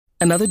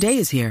Another day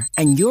is here,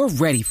 and you're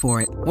ready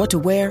for it. What to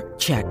wear?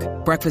 Check.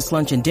 Breakfast,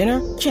 lunch, and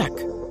dinner? Check.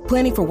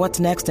 Planning for what's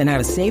next and how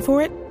to save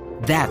for it?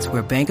 That's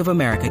where Bank of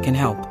America can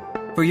help.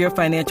 For your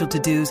financial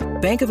to-dos,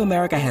 Bank of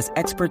America has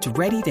experts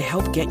ready to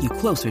help get you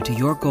closer to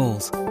your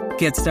goals.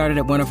 Get started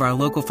at one of our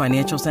local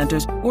financial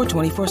centers or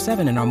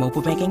 24/7 in our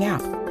mobile banking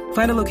app.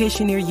 Find a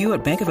location near you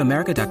at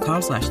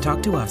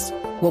bankofamerica.com/talktous.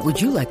 What would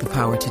you like the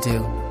power to do?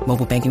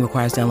 Mobile banking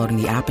requires downloading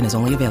the app and is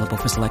only available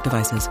for select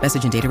devices.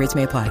 Message and data rates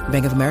may apply.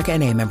 Bank of America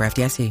N.A., member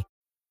FDIC.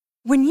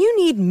 When you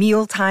need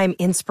mealtime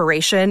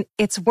inspiration,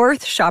 it's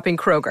worth shopping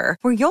Kroger,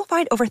 where you'll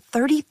find over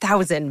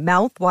 30,000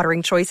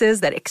 mouth-watering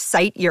choices that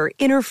excite your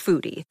inner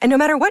foodie. And no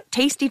matter what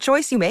tasty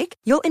choice you make,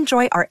 you'll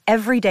enjoy our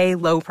everyday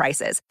low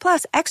prices,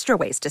 plus extra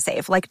ways to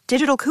save, like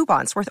digital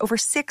coupons worth over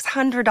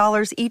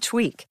 $600 each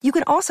week. You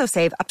can also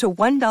save up to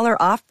 $1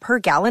 off per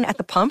gallon at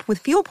the pump with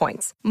fuel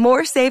points.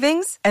 More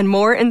savings and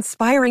more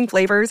inspiring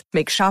flavors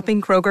make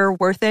shopping Kroger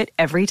worth it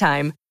every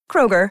time.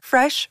 Kroger,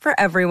 fresh for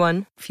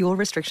everyone. Fuel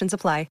restrictions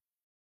apply.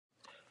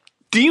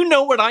 Do you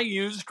know what I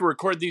use to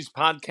record these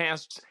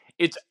podcasts?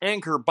 It's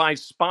Anchor by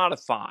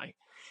Spotify.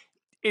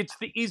 It's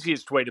the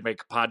easiest way to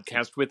make a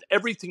podcast with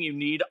everything you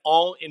need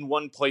all in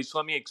one place.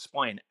 Let me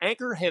explain.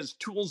 Anchor has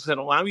tools that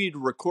allow you to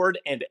record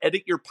and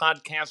edit your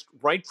podcast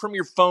right from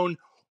your phone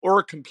or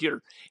a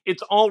computer.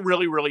 It's all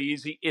really, really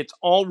easy. It's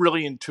all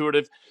really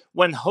intuitive.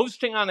 When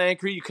hosting on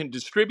Anchor, you can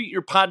distribute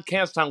your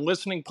podcast on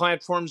listening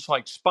platforms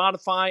like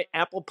Spotify,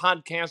 Apple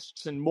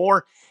Podcasts, and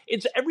more.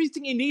 It's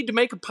everything you need to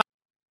make a podcast.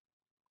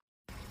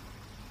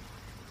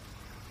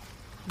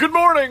 Good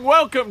morning.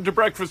 Welcome to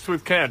Breakfast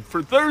with Ken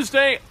for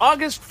Thursday,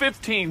 August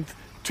 15th,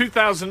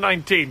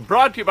 2019.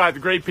 Brought to you by the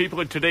great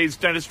people at Today's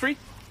Dentistry.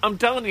 I'm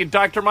telling you,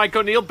 Dr. Mike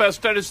O'Neill,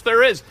 best dentist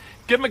there is.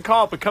 Give him a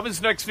call. Become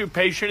his next new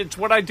patient. It's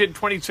what I did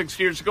 26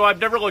 years ago. I've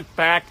never looked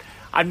back.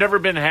 I've never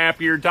been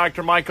happier.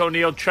 Dr. Mike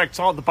O'Neill checks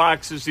all the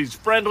boxes. He's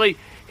friendly.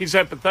 He's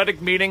empathetic,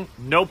 meaning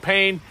no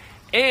pain.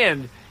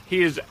 And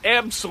he is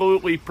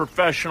absolutely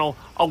professional.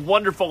 A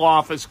wonderful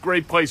office.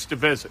 Great place to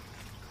visit.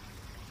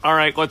 All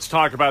right, let's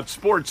talk about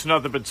sports,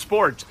 nothing but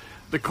sports.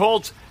 The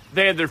Colts,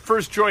 they had their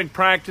first joint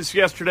practice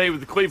yesterday with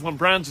the Cleveland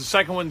Browns. The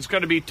second one's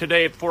going to be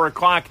today at 4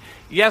 o'clock.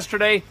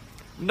 Yesterday,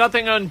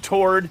 nothing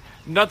untoward,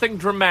 nothing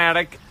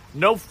dramatic,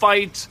 no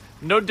fights,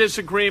 no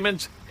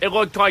disagreements. It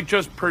looked like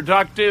just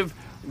productive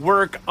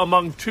work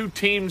among two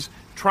teams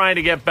trying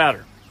to get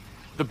better.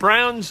 The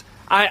Browns,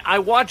 I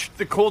watched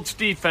the Colts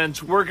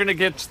defense working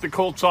against the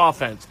Colts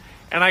offense,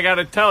 and I got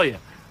to tell you,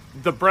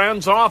 the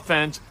Browns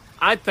offense,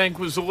 I think,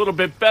 was a little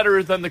bit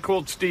better than the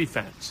Colts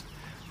defense.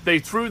 They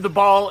threw the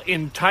ball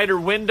in tight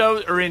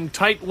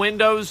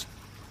windows.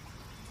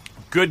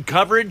 Good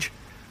coverage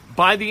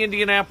by the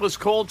Indianapolis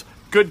Colts.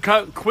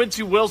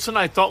 Quincy Wilson,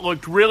 I thought,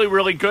 looked really,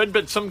 really good,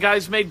 but some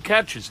guys made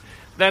catches.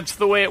 That's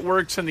the way it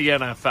works in the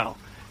NFL.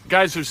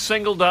 Guys are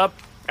singled up.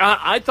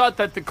 I thought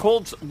that the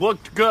Colts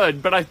looked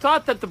good, but I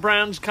thought that the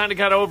Browns kind of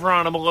got over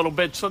on them a little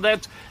bit, so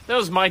that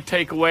was my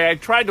takeaway. I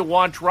tried to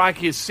watch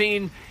Rocky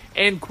Yassin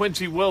and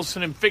Quincy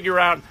Wilson and figure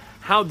out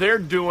how they're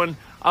doing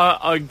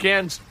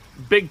against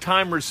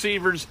big-time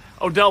receivers.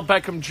 Odell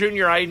Beckham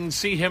Jr., I didn't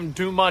see him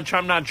do much.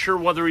 I'm not sure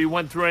whether he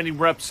went through any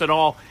reps at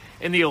all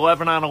in the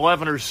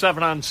 11-on-11 or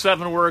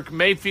 7-on-7 work.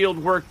 Mayfield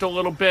worked a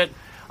little bit.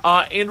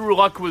 Andrew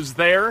Luck was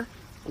there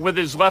with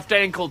his left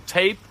ankle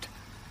taped,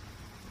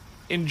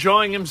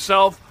 enjoying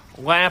himself,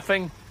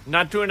 laughing,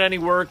 not doing any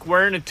work,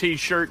 wearing a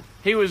T-shirt.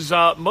 He was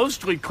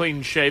mostly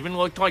clean-shaven.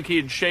 Looked like he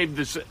had shaved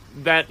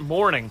that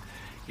morning,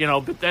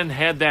 but then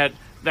had that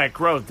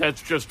growth.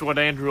 That's just what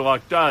Andrew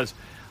Luck does.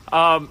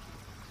 The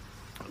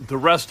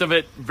rest of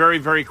it, very,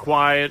 very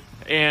quiet,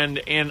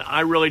 and I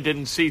really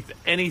didn't see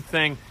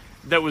anything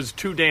that was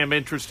too damn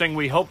interesting.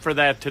 We hope for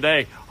that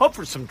today. Hope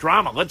for some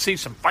drama. Let's see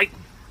some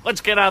fighting.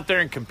 Let's get out there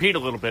and compete a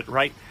little bit,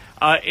 right?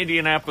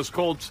 Indianapolis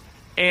Colts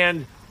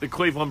and the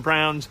Cleveland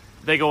Browns,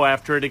 they go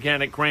after it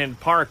again at Grand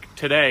Park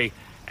today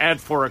at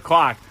 4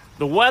 o'clock.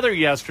 The weather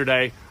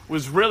yesterday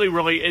was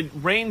really, it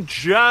rained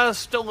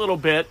just a little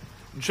bit,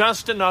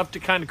 just enough to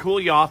kind of cool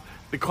you off.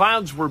 The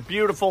clouds were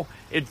beautiful.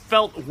 It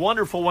felt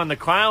wonderful when the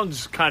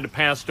clouds kind of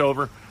passed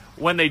over.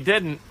 When they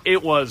didn't,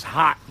 it was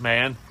hot,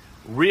 man.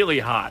 Really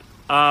hot.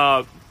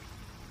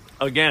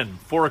 Again,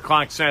 4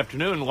 o'clock this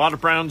afternoon, a lot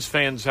of Browns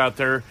fans out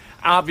there,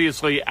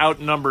 obviously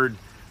outnumbered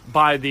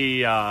by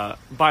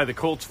the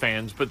Colts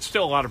fans, but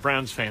still a lot of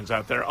Browns fans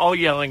out there, all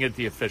yelling at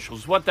the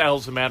officials. What the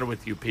hell's the matter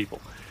with you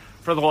people?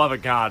 For the love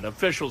of God,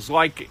 officials,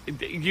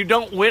 you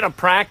don't win a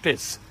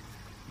practice,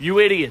 you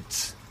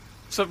idiots.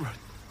 So,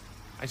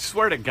 I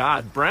swear to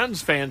God,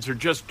 Browns fans are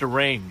just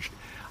deranged.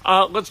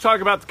 Let's talk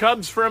about the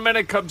Cubs for a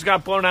minute. Cubs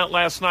got blown out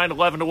last night,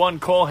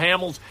 11-1. Cole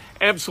Hamels,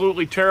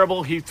 absolutely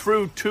terrible. He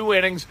threw 2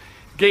 innings,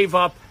 gave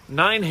up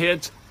 9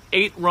 hits,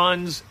 8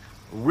 runs.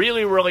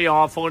 Really, really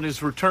awful in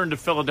his return to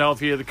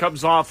Philadelphia. The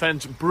Cubs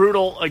offense,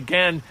 brutal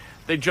again.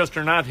 They just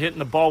are not hitting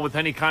the ball with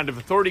any kind of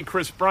authority.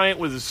 Chris Bryant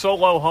with a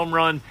solo home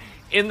run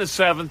in the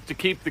 7th to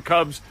keep the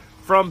Cubs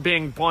from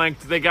being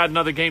blanked. They got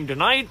another game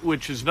tonight,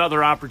 which is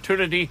another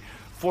opportunity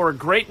for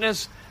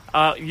greatness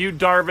Yu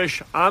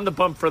Darvish on the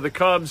bump for the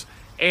Cubs,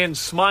 and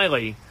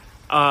Smiley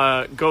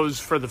goes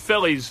for the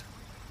Phillies.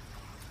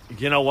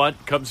 You know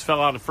what? Cubs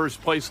fell out of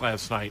first place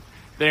last night.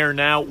 They are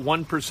now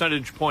 1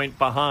 percentage point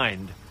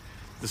behind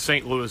the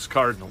St. Louis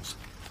Cardinals.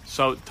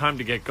 So time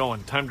to get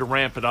going. Time to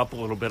ramp it up a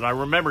little bit. I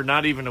remember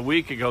not even a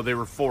week ago they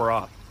were 4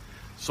 up.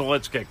 So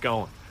let's get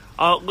going.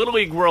 Little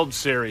League World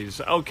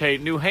Series. Okay,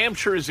 New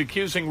Hampshire is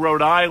accusing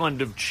Rhode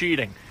Island of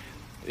cheating.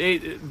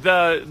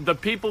 The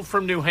people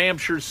from New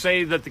Hampshire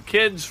say that the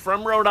kids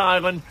from Rhode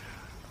Island,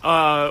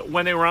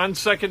 when they were on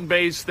second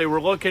base, they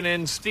were looking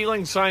in,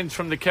 stealing signs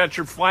from the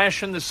catcher,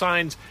 flashing the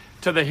signs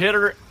to the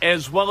hitter,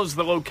 as well as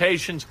the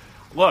locations.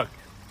 Look,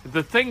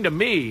 the thing to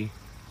me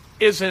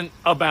isn't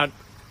about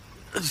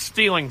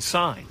stealing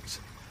signs.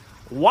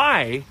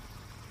 Why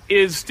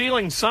is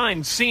stealing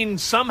signs seen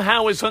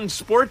somehow as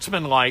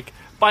unsportsmanlike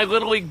by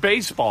Little League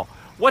Baseball?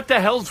 What the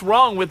hell's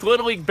wrong with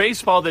Little League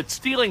Baseball that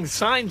stealing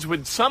signs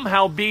would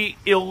somehow be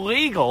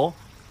illegal?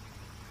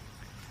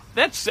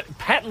 That's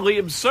patently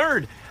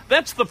absurd.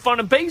 That's the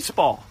fun of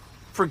baseball,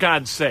 for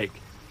God's sake.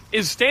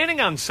 Is standing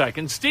on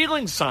second,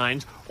 stealing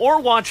signs, or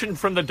watching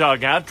from the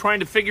dugout, trying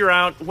to figure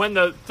out when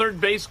the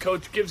third base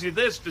coach gives you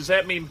this. Does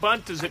that mean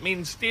bunt? Does it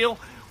mean steal?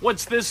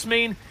 What's this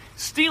mean?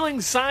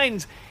 Stealing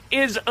signs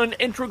is an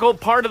integral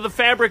part of the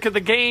fabric of the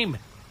game,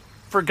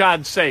 for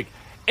God's sake.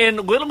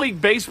 And Little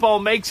League Baseball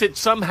makes it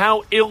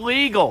somehow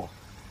illegal.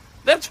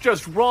 That's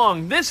just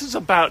wrong. This is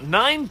about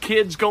 9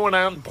 kids going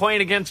out and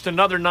playing against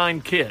another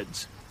 9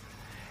 kids.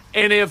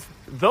 And if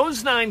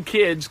those 9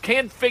 kids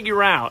can't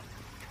figure out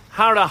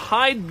how to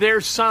hide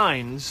their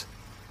signs,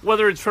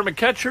 whether it's from a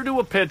catcher to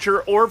a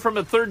pitcher or from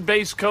a third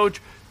base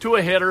coach to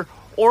a hitter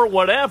or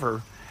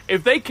whatever,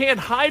 if they can't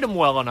hide them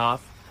well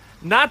enough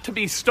not to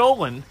be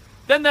stolen,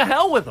 then the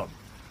hell with them.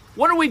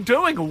 What are we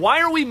doing?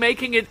 Why are we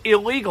making it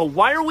illegal?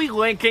 Why are we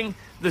linking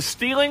the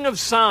stealing of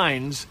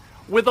signs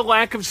with a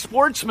lack of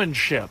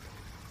sportsmanship?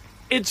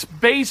 It's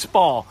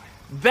baseball.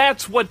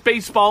 That's what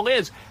baseball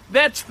is.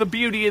 That's the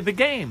beauty of the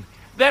game.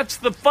 That's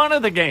the fun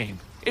of the game,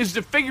 is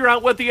to figure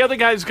out what the other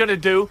guy's going to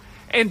do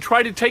and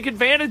try to take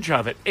advantage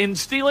of it. And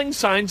stealing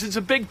signs is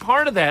a big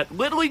part of that.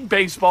 Little League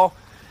Baseball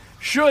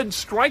should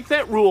strike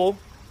that rule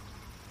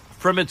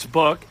from its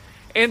book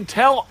and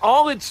tell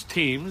all its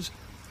teams,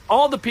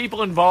 all the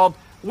people involved,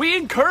 we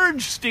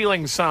encourage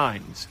stealing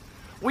signs.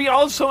 We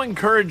also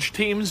encourage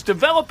teams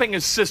developing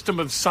a system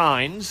of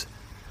signs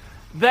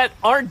that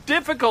are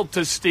difficult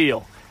to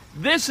steal.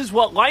 This is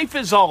what life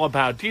is all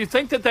about. Do you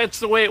think that that's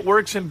the way it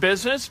works in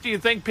business? Do you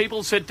think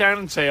people sit down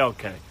and say,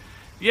 okay,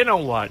 you know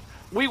what?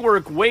 We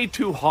work way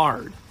too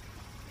hard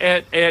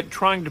at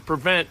trying to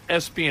prevent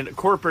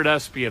corporate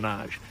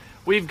espionage.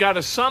 We've got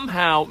to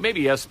somehow,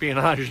 maybe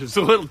espionage is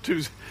a little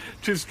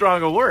too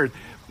strong a word,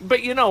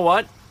 but you know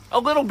what? A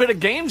little bit of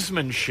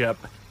gamesmanship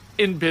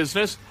in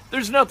business,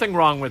 there's nothing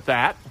wrong with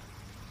that,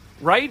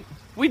 right?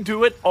 We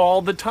do it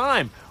all the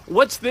time.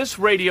 What's this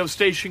radio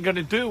station going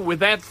to do with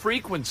that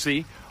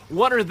frequency?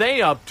 What are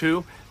they up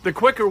to? The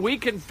quicker we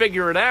can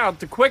figure it out,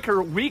 the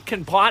quicker we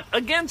can plot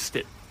against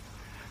it.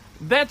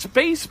 That's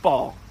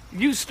baseball.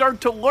 You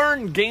start to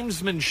learn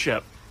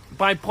gamesmanship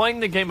by playing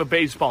the game of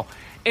baseball.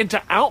 And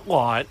to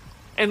outlaw it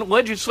and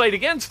legislate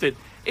against it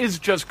is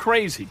just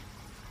crazy.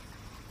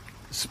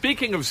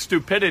 Speaking of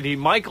stupidity,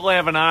 Michael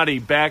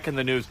Avenatti back in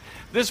the news.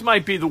 This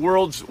might be the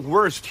world's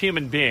worst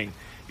human being.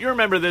 You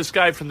remember this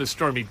guy from the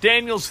Stormy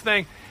Daniels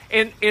thing?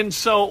 And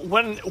so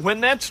when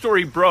that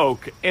story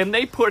broke and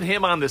they put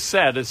him on the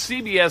set of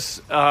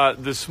CBS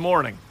this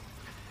morning,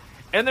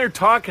 and they're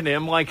talking to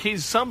him like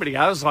he's somebody,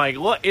 I was like,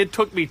 look, it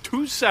took me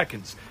 2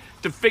 seconds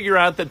to figure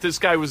out that this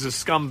guy was a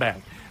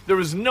scumbag. There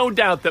was no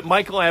doubt that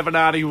Michael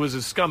Avenatti was a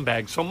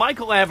scumbag. So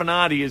Michael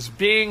Avenatti is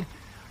being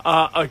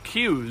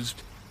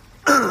accused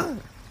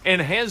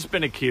and has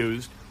been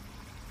accused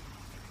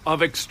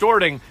of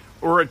extorting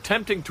or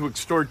attempting to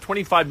extort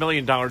 $25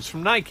 million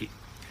from Nike.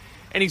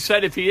 And he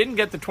said if he didn't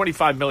get the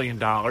 $25 million,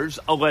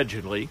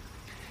 allegedly,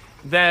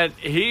 that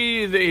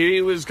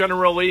he was going to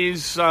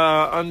release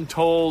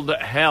untold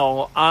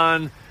hell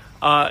on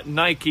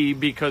Nike,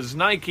 because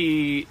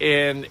Nike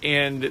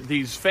and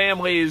these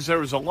families, there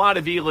was a lot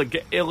of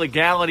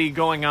illegality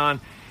going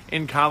on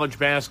in college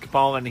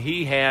basketball, and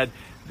he had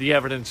the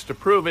evidence to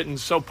prove it. And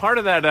so part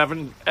of that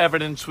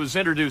evidence was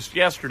introduced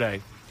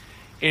yesterday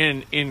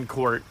in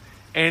court,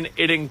 and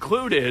it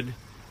included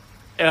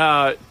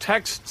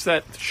texts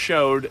that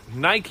showed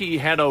Nike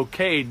had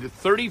okayed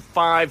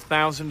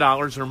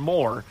 $35,000 or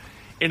more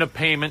in a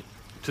payment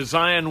to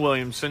Zion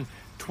Williamson,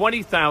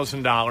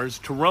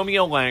 $20,000 to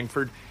Romeo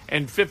Langford,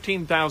 and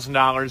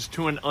 $15,000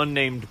 to an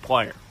unnamed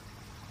player.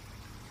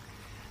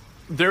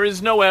 There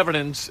is no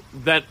evidence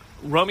that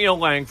Romeo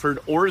Langford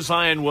or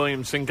Zion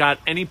Williamson got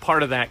any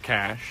part of that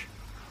cash,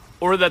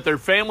 or that their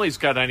families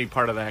got any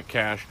part of that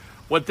cash.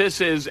 What this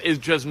is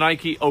just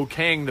Nike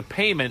okaying the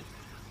payment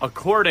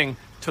according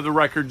to the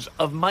records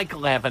of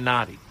Michael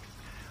Avenatti.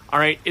 All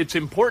right, it's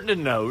important to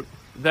note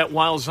that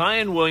while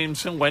Zion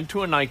Williamson went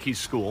to a Nike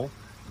school,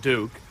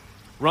 Duke,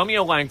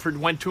 Romeo Langford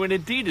went to an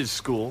Adidas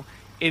school,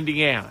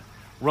 Indiana.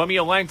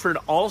 Romeo Langford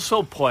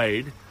also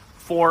played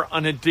for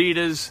an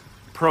Adidas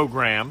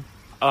program,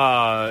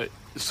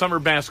 summer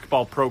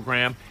basketball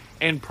program,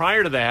 and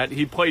prior to that,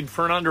 he played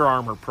for an Under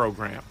Armour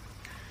program.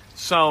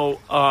 So,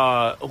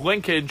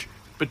 linkage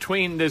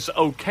between this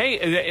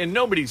and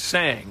nobody's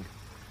saying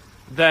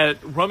that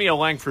Romeo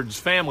Langford's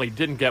family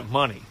didn't get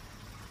money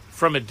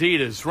from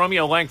Adidas.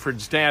 Romeo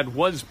Langford's dad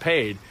was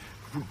paid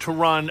to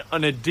run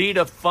an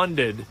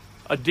Adidas-funded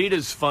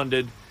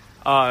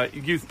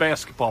youth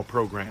basketball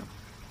program.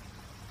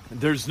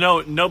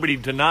 Nobody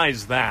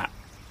denies that.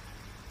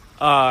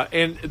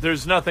 And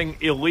there's nothing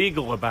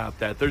illegal about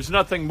that. There's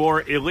nothing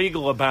more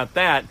illegal about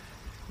that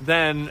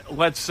than,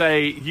 let's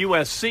say,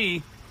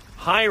 USC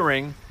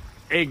hiring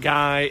a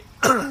guy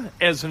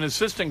as an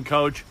assistant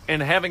coach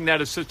and having that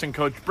assistant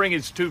coach bring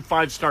his 2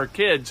 5-star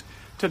kids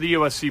to the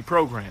USC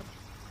program.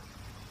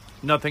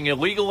 Nothing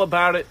illegal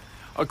about it,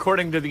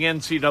 according to the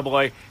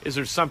NCAA. Is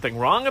there something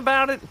wrong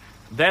about it?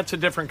 That's a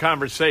different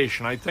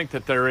conversation. I think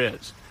that there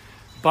is.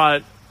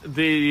 But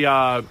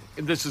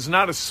this is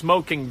not a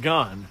smoking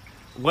gun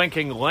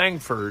linking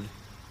Langford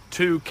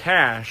to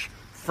cash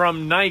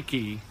from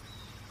Nike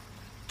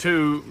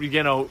to,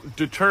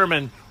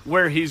 determine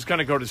where he's going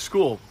to go to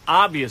school.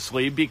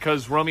 Obviously,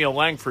 because Romeo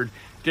Langford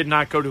did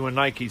not go to a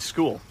Nike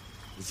school.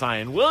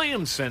 Zion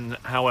Williamson,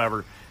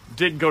 however,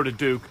 did go to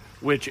Duke,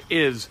 which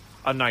is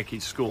a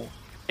Nike school.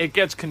 It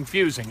gets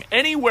confusing.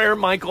 Anywhere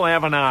Michael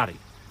Avenatti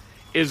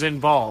is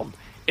involved,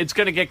 it's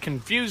going to get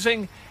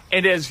confusing.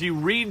 And as you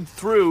read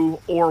through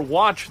or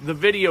watch the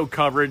video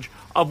coverage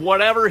of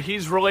whatever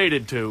he's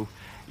related to,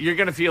 you're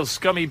going to feel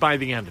scummy by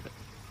the end of it.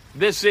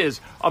 This is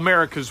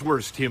America's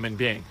worst human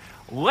being.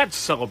 Let's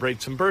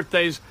celebrate some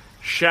birthdays,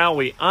 shall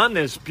we? On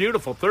this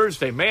beautiful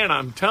Thursday, man,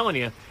 I'm telling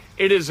you,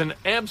 it is an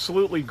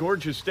absolutely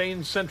gorgeous day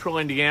in central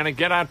Indiana.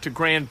 Get out to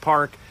Grand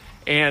Park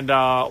and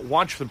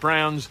watch the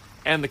Browns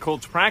and the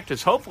Colts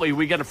practice. Hopefully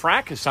we get a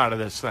fracas out of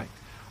this thing.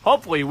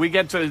 Hopefully we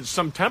get to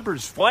some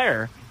tempers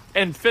flare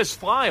and fists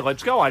fly.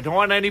 Let's go. I don't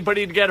want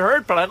anybody to get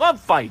hurt, but I love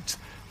fights.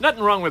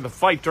 Nothing wrong with a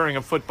fight during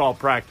a football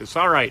practice.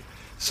 All right.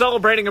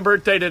 Celebrating a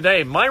birthday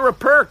today. Myra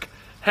Perk,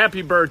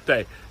 happy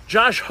birthday.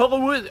 Josh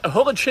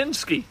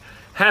Holachinsky,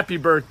 happy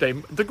birthday.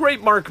 The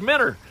great Mark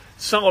Minner,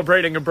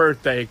 celebrating a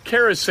birthday.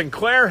 Kara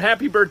Sinclair,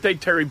 happy birthday.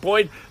 Terry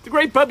Boyd, the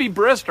great Bubby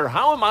Brister.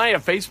 How am I a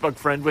Facebook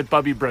friend with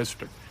Bubby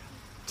Brister?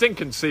 It's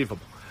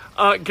inconceivable.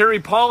 Gary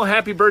Paul,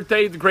 happy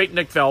birthday. The great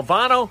Nick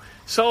Valvano,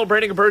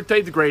 celebrating a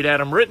birthday. The great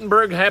Adam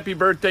Rittenberg, happy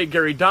birthday.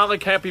 Gary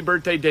Dalek, happy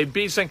birthday. Dave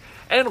Biesing,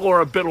 and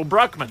Laura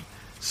Biddle-Bruckman,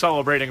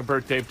 celebrating a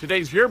birthday. If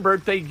today's your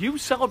birthday, you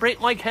celebrate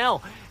like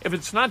hell. If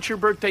it's not your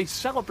birthday,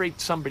 celebrate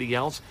somebody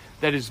else.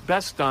 That is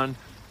best done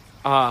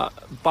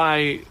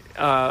by,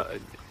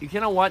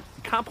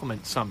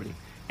 compliment somebody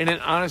in an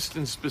honest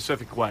and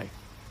specific way.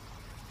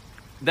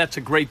 That's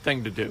a great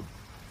thing to do.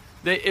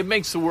 It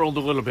makes the world a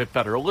little bit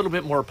better, a little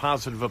bit more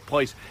positive a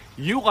place.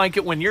 You like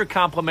it when you're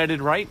complimented,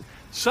 right?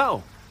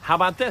 So, how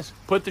about this?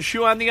 Put the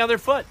shoe on the other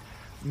foot.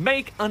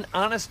 Make an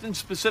honest and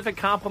specific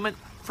compliment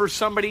for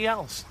somebody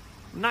else.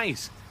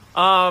 Nice.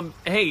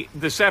 Hey,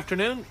 this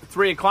afternoon,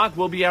 3 o'clock,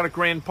 we'll be out at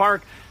Grand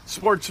Park.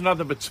 Sports and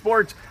Nothing But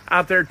Sports,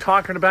 out there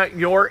talking about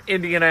your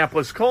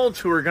Indianapolis Colts,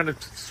 who are going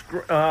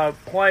to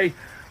play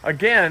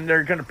again.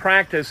 They're going to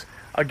practice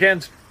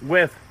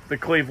with the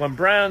Cleveland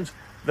Browns.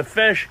 The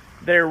Fish,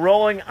 they're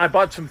rolling. I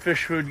bought some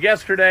fish food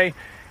yesterday.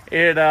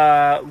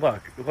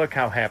 Look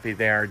how happy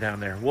they are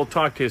down there. We'll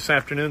talk to you this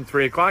afternoon,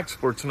 3 o'clock,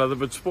 Sports and Nothing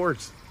But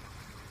Sports.